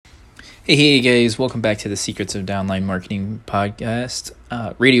Hey guys, welcome back to the Secrets of Downline Marketing podcast,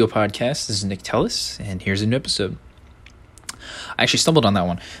 radio podcast. This is Nick Tellis, and here's a new episode. I actually stumbled on that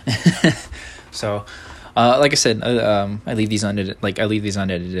one. So, like I said, I leave these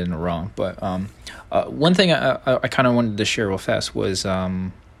unedited and wrong. But one thing I kind of wanted to share real fast was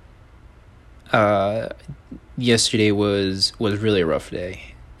yesterday was really a rough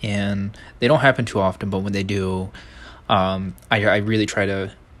day, and they don't happen too often, but when they do, I really try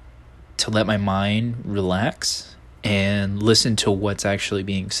to let my mind relax and listen to what's actually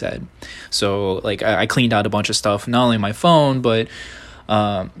being said. So like I cleaned out a bunch of stuff, not only my phone, but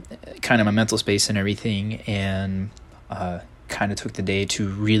kind of my mental space and everything, and kind of took the day to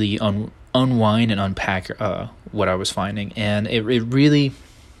really unwind and unpack what I was finding. And it really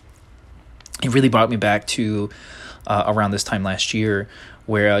brought me back to around this time last year,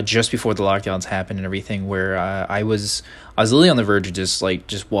 where just before the lockdowns happened and everything, where I was literally on the verge of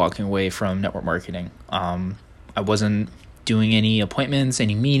just walking away from network marketing. I wasn't doing any appointments,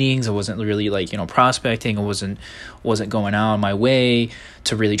 any meetings. I wasn't really prospecting. I wasn't going out of my way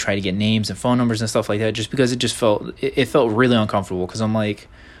to really try to get names and phone numbers and stuff like that, just because it felt really uncomfortable. Because I'm like,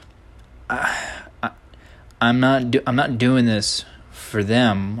 I'm not doing this for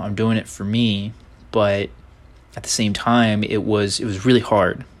them. I'm doing it for me. But at the same time, it was really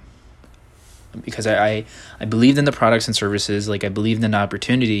hard, because I believed in the products and services. Like, I believed in the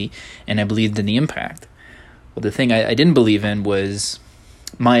opportunity, and I believed in the impact. Well, the thing I didn't believe in was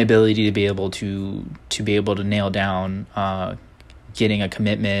my ability to be able to nail down getting a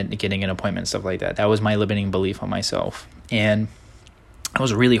commitment, getting an appointment, stuff like that. That was my limiting belief on myself, and it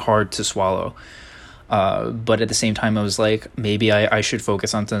was really hard to swallow. But at the same time, I was like, maybe I should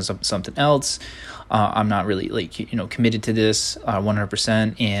focus on something else. I'm not really committed to this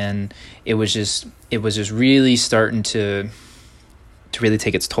 100%, and it was just really starting to really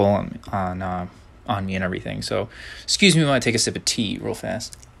take its toll on me and everything. So, excuse me while I take a sip of tea real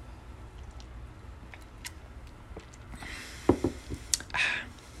fast.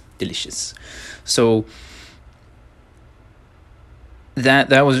 Delicious. So that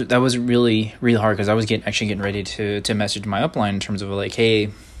was really hard, because I was getting ready to message my upline in terms of like, hey,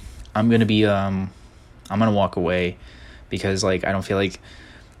 I'm gonna walk away, because I don't feel like,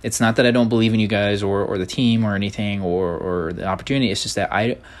 it's not that I don't believe in you guys or the team or anything or the opportunity. It's just that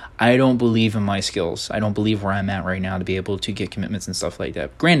I don't believe in my skills. I don't believe where I'm at right now to be able to get commitments and stuff like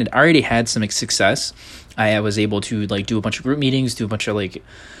that. Granted, I already had some success. I was able to do a bunch of group meetings, do a bunch of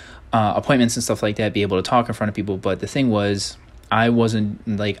appointments and stuff like that, be able to talk in front of people. But the thing was, I wasn't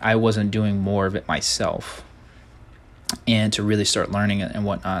doing more of it myself, and to really start learning it and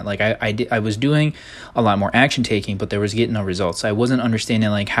whatnot. I was doing a lot more action taking, but there was getting no results. I wasn't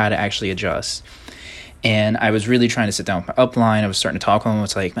understanding how to actually adjust. And I was really trying to sit down with my upline. I was starting to talk with them.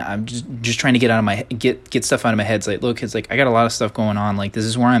 It's like, man, I'm just trying to get stuff out of my head. It's like, look, it's I got a lot of stuff going on. This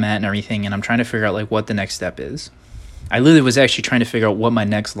is where I'm at and everything, and I'm trying to figure out what the next step is. I literally was actually trying to figure out what my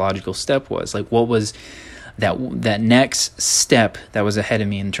next logical step was. What was that next step that was ahead of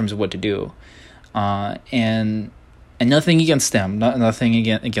me in terms of what to do. And nothing against them, nothing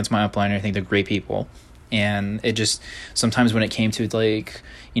against my upline. I think they're great people. And it just, sometimes when it came to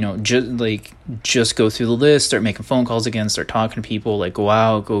just go through the list, start making phone calls again, start talking to people, go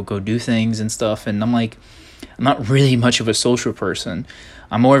out, go do things and stuff. And I'm like, I'm not really much of a social person.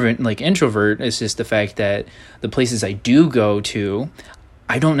 I'm more of an introvert. It's just the fact that the places I do go to,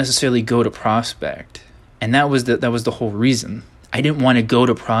 I don't necessarily go to prospect. And that was the whole reason. I didn't want to go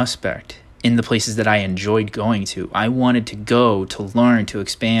to prospect in the places that I enjoyed going to. I wanted to go to learn, to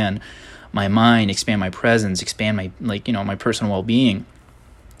expand my mind, expand my presence, expand my my personal well-being.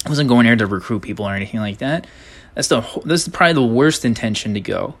 I wasn't going there to recruit people or anything like that. That's probably the worst intention to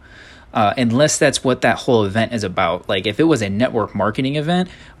go, unless that's what that whole event is about. If it was a network marketing event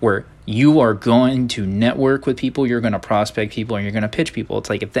where you are going to network with people, you're going to prospect people, and you're going to pitch people. It's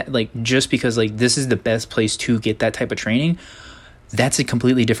if that just because this is the best place to get that type of training, that's a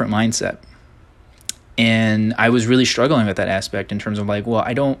completely different mindset. And I was really struggling with that aspect in terms of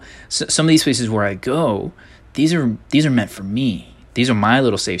some of these places where I go, these are meant for me. These are my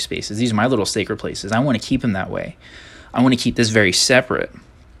little safe spaces. These are my little sacred places. I want to keep them that way. I want to keep this very separate,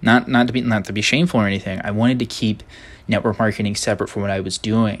 not to be shameful or anything. I wanted to keep network marketing separate from what I was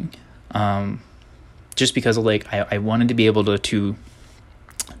doing, just because of I wanted to be able to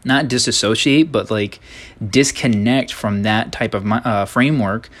not disassociate, but disconnect from that type of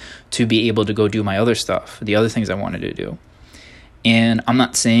framework to be able to go do my other stuff, the other things I wanted to do. And I'm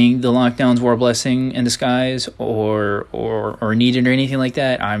not saying the lockdowns were a blessing in disguise or needed or anything like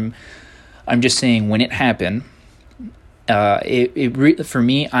that. I'm just saying when it happened, for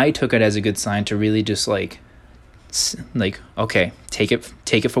me, I took it as a good sign to really just like okay, take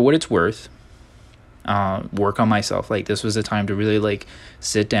it for what it's worth. Work on myself. Like, this was a time to really like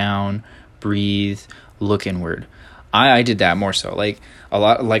sit down, breathe, look inward. I did that more so. Like a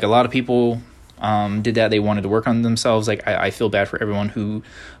lot of people did that. They wanted to work on themselves. Like, I feel bad for everyone who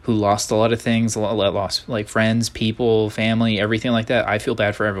lost a lot of things, lost like friends, people, family, everything like that. I feel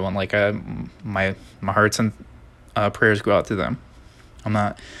bad for everyone. Like, my hearts and prayers go out to them.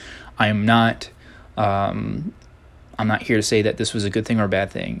 I'm not here to say that this was a good thing or a bad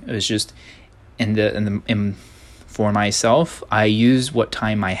thing. It was just for myself, I used what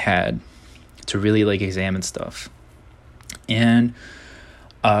time I had to really like examine stuff. And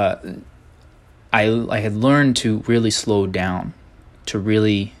I had learned to really slow down, to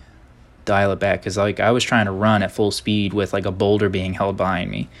really dial it back, because like I was trying to run at full speed with like a boulder being held behind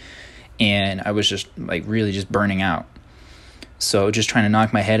me, and I was just like really just burning out. So just trying to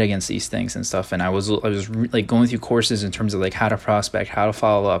knock my head against these things and stuff. And I was like going through courses in terms of like how to prospect, how to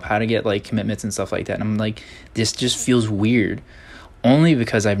follow up, how to get like commitments and stuff like that. And I'm like, this just feels weird, only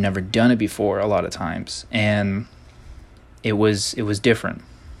because I've never done it before a lot of times. And it was different.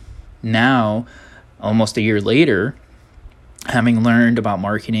 Now, almost a year later, having learned about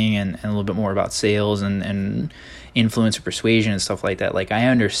marketing and a little bit more about sales and influencer persuasion and stuff like that, like I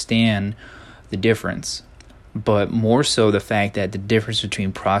understand the difference. But more so the fact that the difference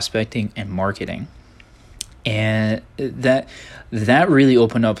between prospecting and marketing, and that really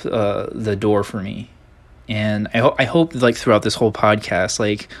opened up the door for me. And I hope like throughout this whole podcast,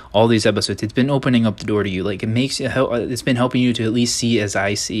 like all these episodes, it's been opening up the door to you. Like it's been helping you to at least see as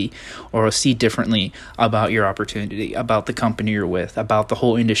I see, or see differently about your opportunity, about the company you're with, about the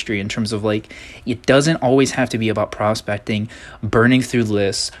whole industry, in terms of like, it doesn't always have to be about prospecting, burning through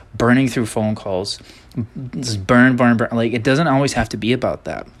lists, burning through phone calls, just burn. Like, it doesn't always have to be about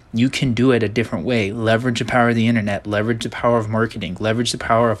that. You can do it a different way. Leverage the power of the internet, leverage the power of marketing, leverage the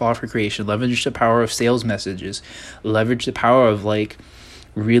power of offer creation, leverage the power of sales messages, leverage the power of like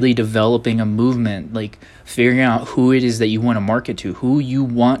really developing a movement, like figuring out who it is that you want to market to, who you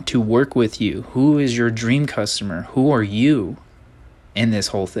want to work with you, who is your dream customer, who are you in this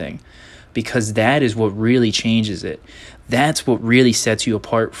whole thing, because that is what really changes it. That's what really sets you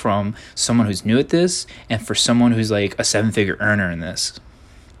apart from someone who's new at this and for someone who's like a 7-figure earner in this.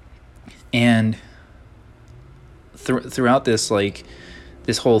 And throughout this, like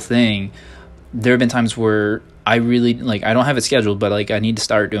this whole thing, there have been times where I really like, I don't have it scheduled, but like I need to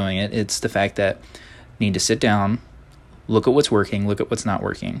start doing it. It's the fact that I need to sit down, look at what's working, look at what's not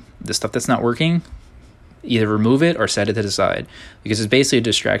working. The stuff that's not working, either remove it or set it to the side, because it's basically a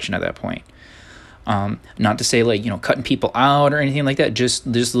distraction at that point. Not to say like, cutting people out or anything like that. Just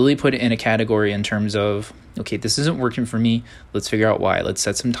literally put it in a category in terms of, okay, this isn't working for me. Let's figure out why. Let's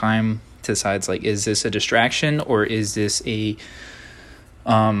set some time to the sides. Like, is this a distraction, or is this a,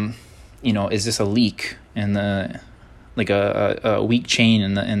 is this a leak in the, like a weak chain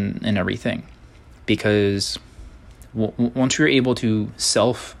in everything? Because once you're able to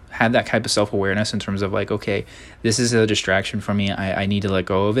have that type of self-awareness in terms of like, okay, this is a distraction for me, I need to let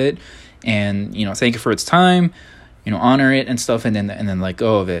go of it, and thank it for its time, honor it and stuff, and then let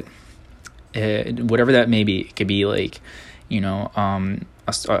go of it. Whatever that may be. It could be like, a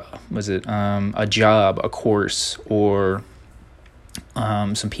job, a course, or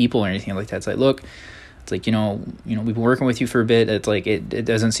some people or anything like that. It's like, look, it's like, we've been working with you for a bit. It's like, it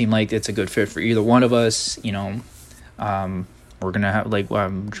doesn't seem like it's a good fit for either one of us. We're gonna have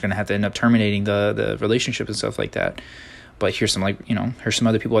I'm just gonna have to end up terminating the relationship and stuff like that. But here's some here's some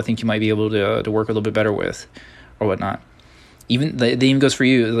other people I think you might be able to work a little bit better with, or whatnot. Even that even goes for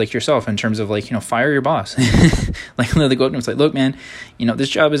you, like yourself, in terms of like, fire your boss. Like, literally go up and it's like, look, man, this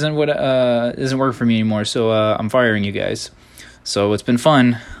job isn't working for me anymore, so I'm firing you guys. So it's been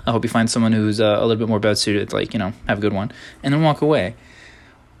fun. I hope you find someone who's a little bit more better suited. Like, have a good one, and then walk away.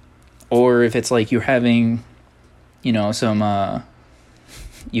 Or if it's like you're having, some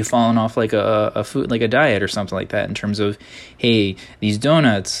you've fallen off like a food, like a diet or something like that, in terms of, hey, these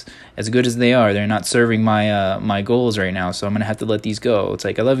donuts, as good as they are, they're not serving my goals right now, so I'm gonna have to let these go. It's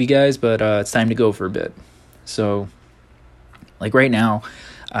like, I love you guys, but it's time to go for a bit. So like right now,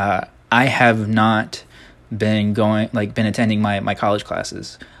 I have not been attending my college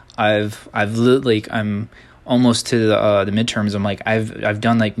classes. I'm almost to the midterms. I'm like, I've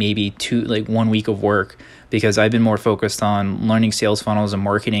done like maybe 1 week of work, because I've been more focused on learning sales funnels and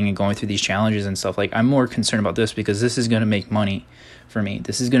marketing and going through these challenges and stuff. Like, I'm more concerned about this because this is going to make money for me.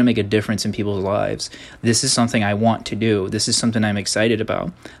 This is going to make a difference in people's lives. This is something I want to do. This is something I'm excited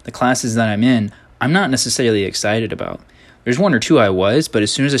about. The classes that I'm in, I'm not necessarily excited about. There's one or two I was, but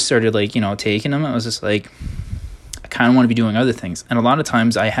as soon as I started taking them, I was just like, I kind of want to be doing other things. And a lot of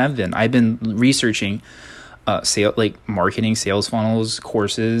times I've been researching marketing, sales funnels,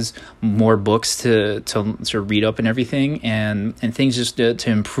 courses, more books to read up and everything, and things just to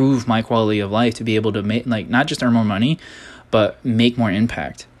improve my quality of life, to be able to make, not just earn more money, but make more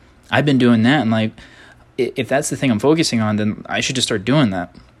impact. I've been doing that, and if that's the thing I'm focusing on, then I should just start doing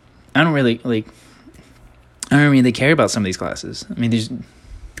that. I don't really care about some of these classes. I mean,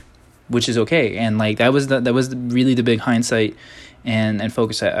 which is okay, and that was really the big hindsight and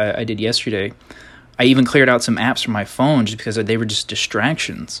focus I did yesterday. I even cleared out some apps from my phone just because they were just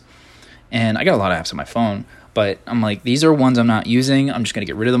distractions. And I got a lot of apps on my phone, but I'm like, these are ones I'm not using. I'm just going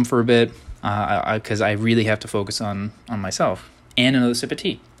to get rid of them for a bit because I really have to focus on myself. And another sip of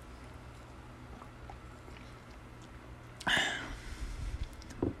tea.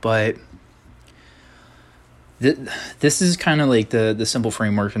 But this is kind of like the simple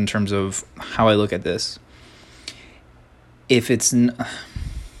framework in terms of how I look at this. If it's...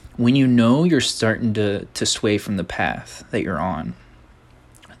 When you know you're starting to sway from the path that you're on,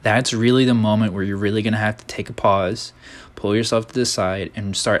 that's really the moment where you're really going to have to take a pause, pull yourself to the side,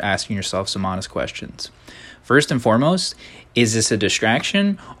 and start asking yourself some honest questions. First and foremost, is this a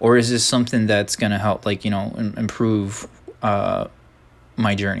distraction, or is this something that's going to help, improve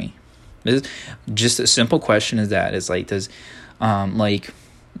my journey? Just a simple question is that. It's let's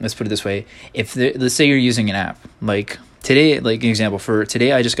put it this way. Let's say you're using an app, today, an example for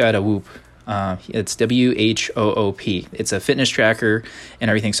today, I just got a Whoop. It's WHOOP. It's a fitness tracker and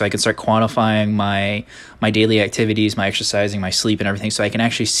everything, so I can start quantifying my daily activities, my exercising, my sleep, and everything. So I can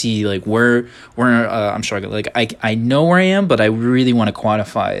actually see where I'm struggling. I know where I am, but I really want to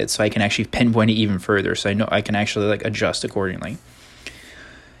quantify it, so I can actually pinpoint it even further. So I know I can actually adjust accordingly.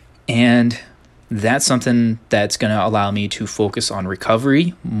 And that's something that's going to allow me to focus on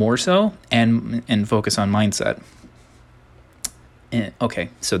recovery more so, and focus on mindset. Okay,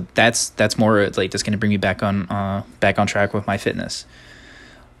 so that's more that's going to bring me back on track with my fitness.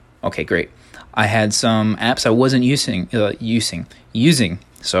 Okay, great. I had some apps I wasn't using.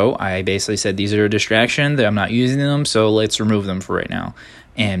 So I basically said, these are a distraction, that I'm not using them, so let's remove them for right now.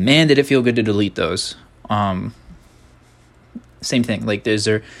 And man, did it feel good to delete those. Same thing. Is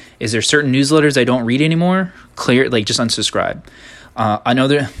there certain newsletters I don't read anymore? Clear, just unsubscribe. I know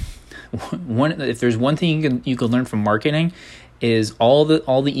if there's one thing you can learn from marketing, is all the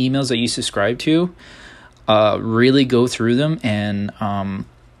emails that you subscribe to, really go through them and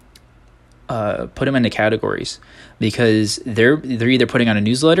put them into categories, because they're either putting on a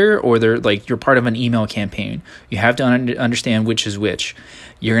newsletter or they're you're part of an email campaign. You have to understand which is which.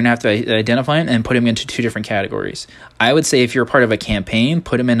 You're going to have to identify them and put them into two different categories. I would say if you're part of a campaign,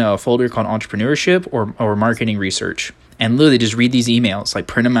 put them in a folder called entrepreneurship or marketing research. And literally just read these emails,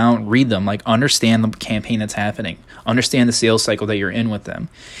 print them out, read them, understand the campaign that's happening, understand the sales cycle that you're in with them.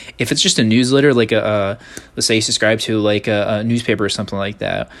 If it's just a newsletter, let's say you subscribe to a newspaper or something like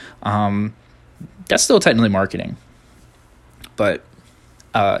that, that's still technically marketing. But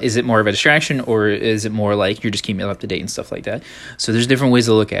is it more of a distraction, or is it more you're just keeping it up to date and stuff like that? So there's different ways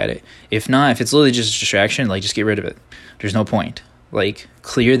to look at it. If it's literally just a distraction, just get rid of it. There's no point.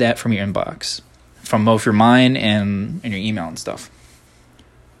 Clear that from your inbox, from both your mind and your email and stuff.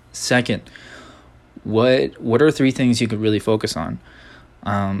 Second, what are three things you could really focus on?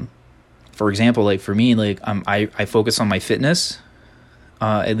 For example, for me, I focus on my fitness,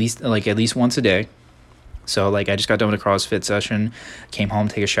 at least once a day. So I just got done with a CrossFit session, came home,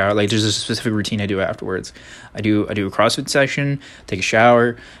 take a shower. There's a specific routine I do afterwards. I do a CrossFit session, take a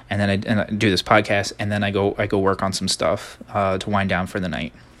shower, and then I do this podcast, and then I go work on some stuff to wind down for the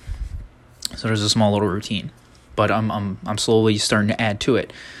night. So there's a small little routine, but I'm slowly starting to add to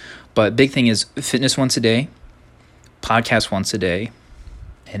it. But big thing is fitness once a day, podcast once a day,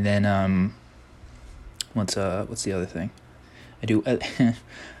 and then what's the other thing? I do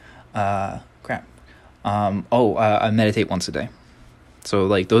I meditate once a day. So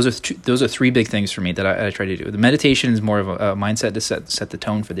those are three big things for me that I try to do. The meditation is more of a mindset to set the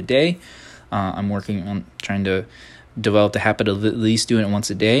tone for the day. I'm working on trying to develop the habit of at least doing it once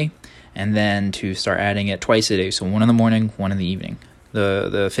a day, and then to start adding it twice a day. So one in the morning, one in the evening.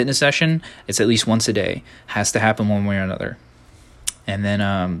 The fitness session, it's at least once a day. Has to happen one way or another. And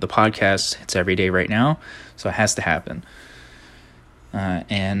then the podcast, it's every day right now, so it has to happen.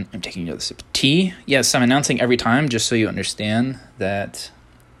 And I'm taking another sip of tea. Yes, I'm announcing every time just so you understand that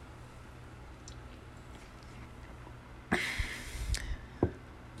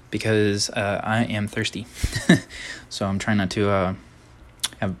because I am thirsty. So I'm trying not to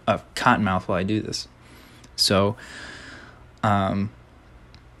have a cotton mouth while I do this. So So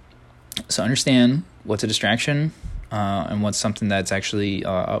understand what's a distraction, and what's something that's actually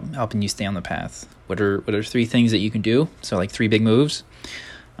helping you stay on the path. What are 3 things that you can do? So like 3 big moves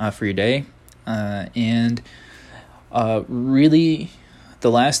for your day, and really,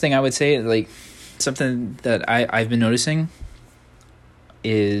 the last thing I would say, like something that I've been noticing,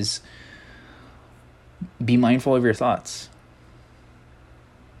 is be mindful of your thoughts.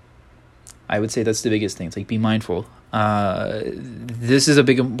 I would say that's the biggest thing. It's like, be mindful. This is a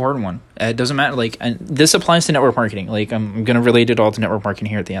big important one. It doesn't matter. Like, and this applies to network marketing. Like, I'm going to relate it all to network marketing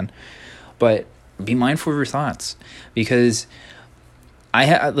here at the end, but be mindful of your thoughts, because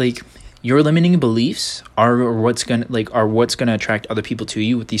your limiting beliefs are what's gonna attract other people to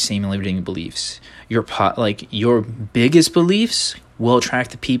you with these same limiting beliefs. Your biggest beliefs will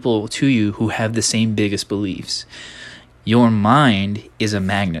attract the people to you who have the same biggest beliefs. Your mind is a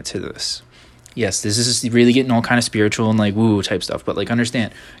magnet to this. Yes, this is really getting all kind of spiritual and like woo type stuff, but like,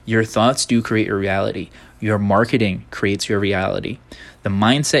 understand, your thoughts do create your reality. Your marketing creates your reality. The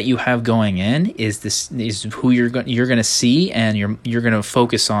mindset you have going in is who you're going to see, and you're going to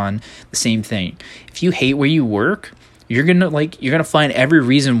focus on the same thing. If you hate where you work, you're going to find every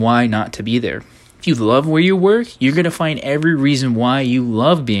reason why not to be there. If you love where you work, you're going to find every reason why you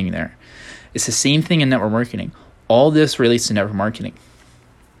love being there. It's the same thing in network marketing. All this relates to network marketing.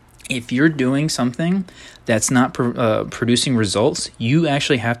 If you're doing something that's not producing results, you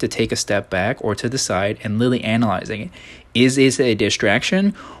actually have to take a step back or to the side and really analyzing it. Is this a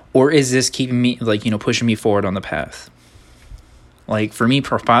distraction, or is this keeping me, pushing me forward on the path? Like for me,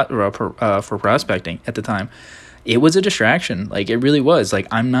 for prospecting at the time, it was a distraction. Like, it really was. Like,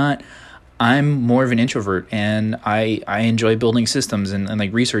 I'm more of an introvert, and I enjoy building systems and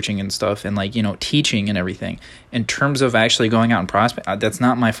like researching and stuff, and teaching and everything. In terms of actually going out and prospect, that's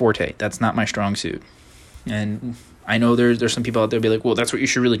not my forte. That's not my strong suit. And I know there's some people out there be like, well, that's what you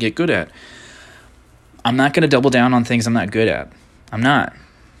should really get good at. I'm not going to double down on things I'm not good at. I'm not.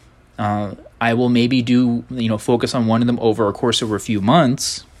 I will maybe focus on one of them over a course over a few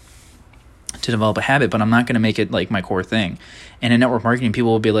months to develop a habit, but I'm not going to make it like my core thing. And in network marketing, people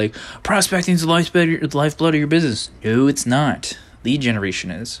will be like, prospecting is the lifeblood of your business. No, it's not. Lead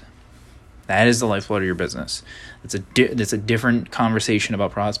generation is. That is the lifeblood of your business. It's a different conversation about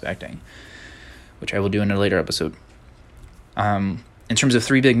prospecting, which I will do in a later episode. In terms of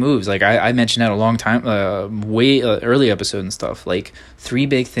 3 big moves, like I mentioned that a long time, early episode and stuff. Like 3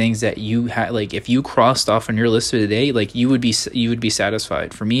 big things that you had, like if you crossed off on your list for today, like you would be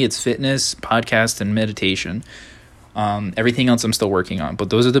satisfied. For me, it's fitness, podcast, and meditation. Everything else I'm still working on, but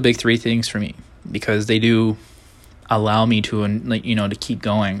those are the big 3 things for me, because they do allow me to to keep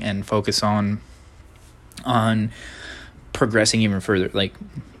going and focus on progressing even further. Like,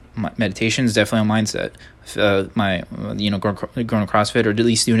 meditation is definitely a mindset. My going to CrossFit, or at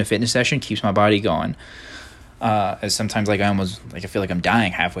least doing a fitness session, keeps my body going. As sometimes I feel like I'm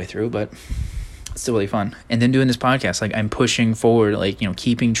dying halfway through, but it's still really fun. And then doing this podcast, like I'm pushing forward,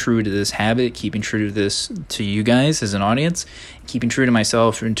 keeping true to this habit, keeping true to this, to you guys as an audience, keeping true to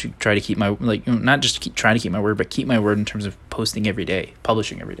myself, and to try to keep my, not just try to keep my word, but keep my word in terms of posting every day,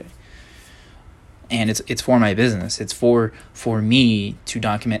 publishing every day. And it's for my business. It's for me to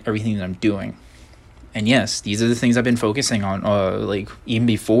document everything that I'm doing. And yes, these are the things I've been focusing on, even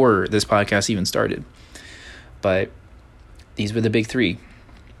before this podcast even started. But these were the big 3.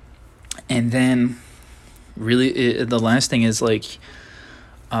 And then, really, the last thing is watch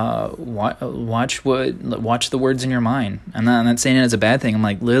the words in your mind. I'm not saying it as a bad thing. I'm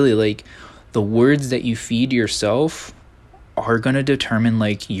literally the words that you feed yourself are going to determine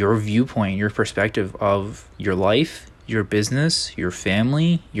your viewpoint, your perspective of your life, your business, your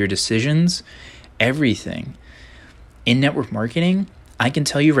family, your decisions, everything. In network marketing, I can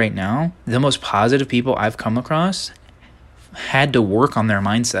tell you right now, the most positive people I've come across had to work on their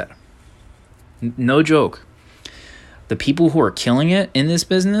mindset. No joke. The people who are killing it in this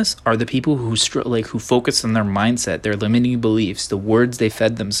business are the people who focus on their mindset, their limiting beliefs, the words they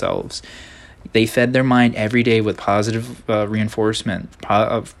fed themselves. They fed their mind every day with positive reinforcement,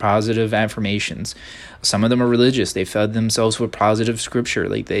 positive affirmations. Some of them are religious. They fed themselves with positive scripture.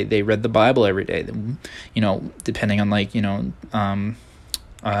 They read the Bible every day. Depending on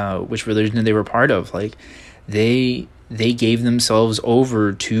which religion they were part of. They gave themselves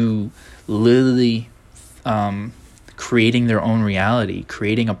over to literally creating their own reality,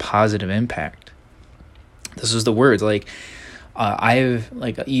 creating a positive impact. This is the words.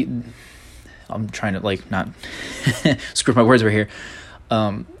 I'm trying to not screw my words over here.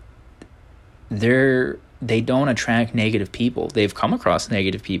 They don't attract negative people. They've come across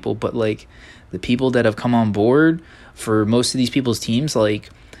negative people, but The people that have come on board for most of these people's teams, like,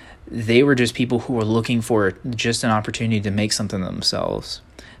 they were just people who were looking for just an opportunity to make something of themselves.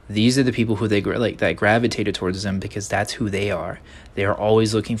 These are the people who that gravitated towards them because that's who they are. They are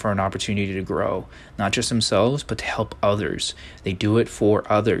always looking for an opportunity to grow, not just themselves, but to help others. They do it for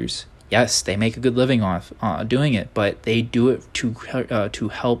others. Yes, they make a good living off doing it, but they do it to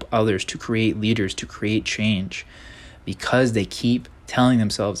help others, to create leaders, to create change, because they keep telling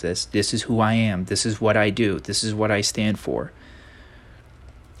themselves this. This is who I am. This is what I do. This is what I stand for.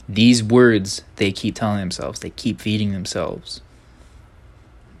 These words they keep telling themselves. They keep feeding themselves.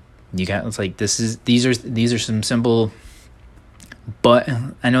 It's like these are some simple, but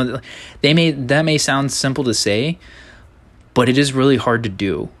I know that that may sound simple to say, but it is really hard to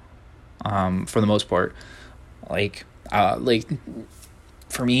do. For the most part, like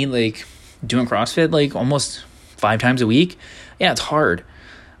for me, like doing CrossFit like almost 5 times a week, yeah, it's hard.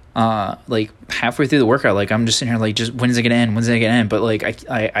 Like halfway through the workout, like I'm just sitting here like, just when's it gonna end? When's it gonna end? But like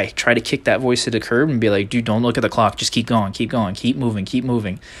I try to kick that voice to the curb and be like, dude, don't look at the clock. Just keep going, keep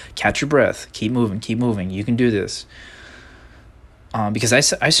moving, catch your breath, keep moving. You can do this. Because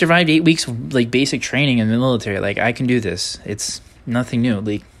I survived 8 weeks of like basic training in the military. Like I can do this. It's nothing new.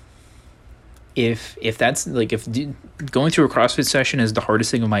 Like if that's like, if going through a CrossFit session is the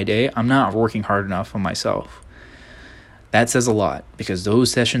hardest thing of my day, I'm not working hard enough on myself. That says a lot, because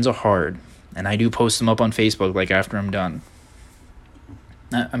those sessions are hard, and I do post them up on Facebook like after I'm done.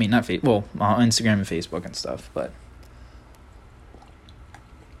 On Instagram and Facebook and stuff, but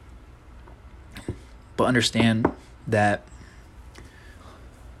understand that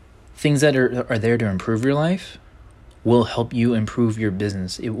things that are there to improve your life will help you improve your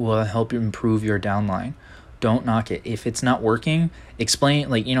business. It will help you improve your downline. Don't knock it. If it's not working, explain,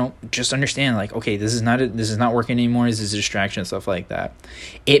 like, just understand, like, okay, this is not working anymore. This is a distraction and stuff like that.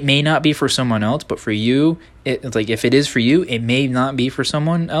 It may not be for someone else, but for you, it's like, if it is for you, it may not be for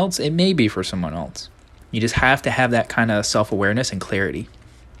someone else. It may be for someone else. You just have to have that kind of self-awareness and clarity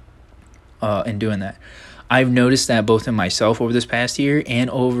in doing that. I've noticed that both in myself over this past year and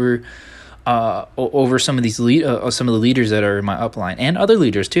over some of these some of the leaders that are in my upline, and other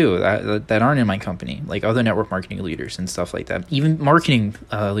leaders too that aren't in my company, like other network marketing leaders and stuff like that, even marketing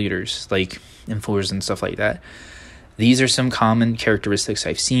leaders like influencers and stuff like that. These are some common characteristics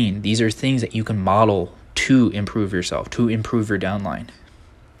I've seen. These are things that you can model to improve yourself, to improve your downline.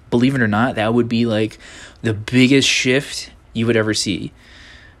 Believe it or not, that would be like the biggest shift you would ever see,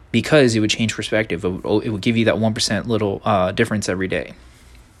 because it would change perspective. It would give you that 1% little difference every day.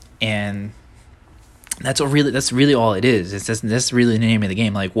 And that's really all it is. That's really the name of the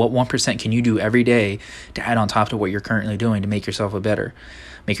game. Like, what 1% can you do every day to add on top to what you're currently doing to make yourself better,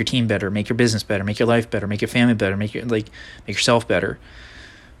 make your team better, make your business better, make your life better, make your family better, make yourself better,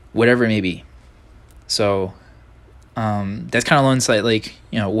 whatever it may be. So that's kind of one insight, like,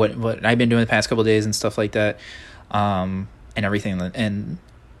 what I've been doing the past couple of days and stuff like that, and everything. And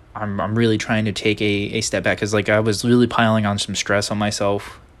I'm really trying to take a step back, because like I was really piling on some stress on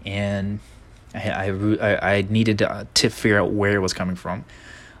myself. And I needed to figure out where it was coming from,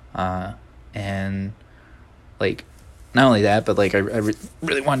 and like not only that, but like I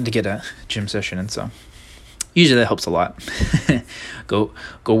really wanted to get a gym session, and so usually that helps a lot. go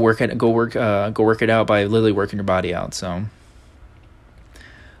work it out by literally working your body out. So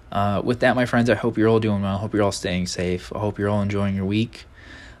with that, my friends, I hope you're all doing well. I hope you're all staying safe. I hope you're all enjoying your week.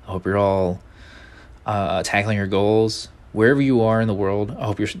 I hope you're all tackling your goals. Wherever you are in the world, I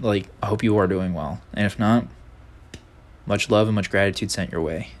hope you are doing well. And if not, much love and much gratitude sent your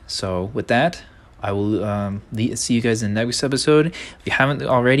way. So with that, I will see you guys in the next episode. If you haven't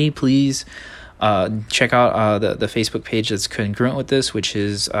already, please check out the Facebook page that's congruent with this, which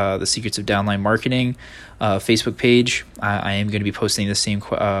is the Secrets of Downline Marketing Facebook page. I am going to be posting the same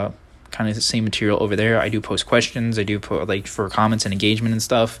kind of the same material over there. I do post questions. I do put like for comments and engagement and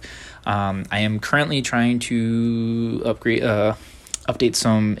stuff. I am currently trying to update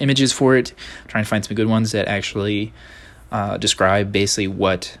some images for it, trying to find some good ones that actually describe basically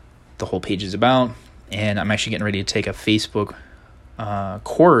what the whole page is about. And I'm actually getting ready to take a Facebook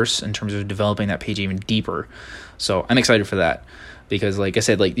course in terms of developing that page even deeper. So I'm excited for that, because like I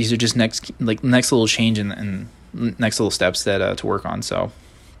said, like these are just next little change and next little steps that to work on. So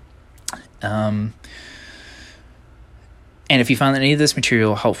and if you found any of this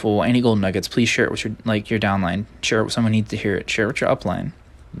material helpful, any gold nuggets, please share it with your downline. Share it with someone who needs to hear it. Share it with your upline.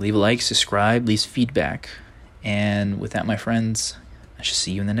 Leave a like, subscribe, leave feedback. And with that, my friends, I shall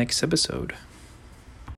see you in the next episode.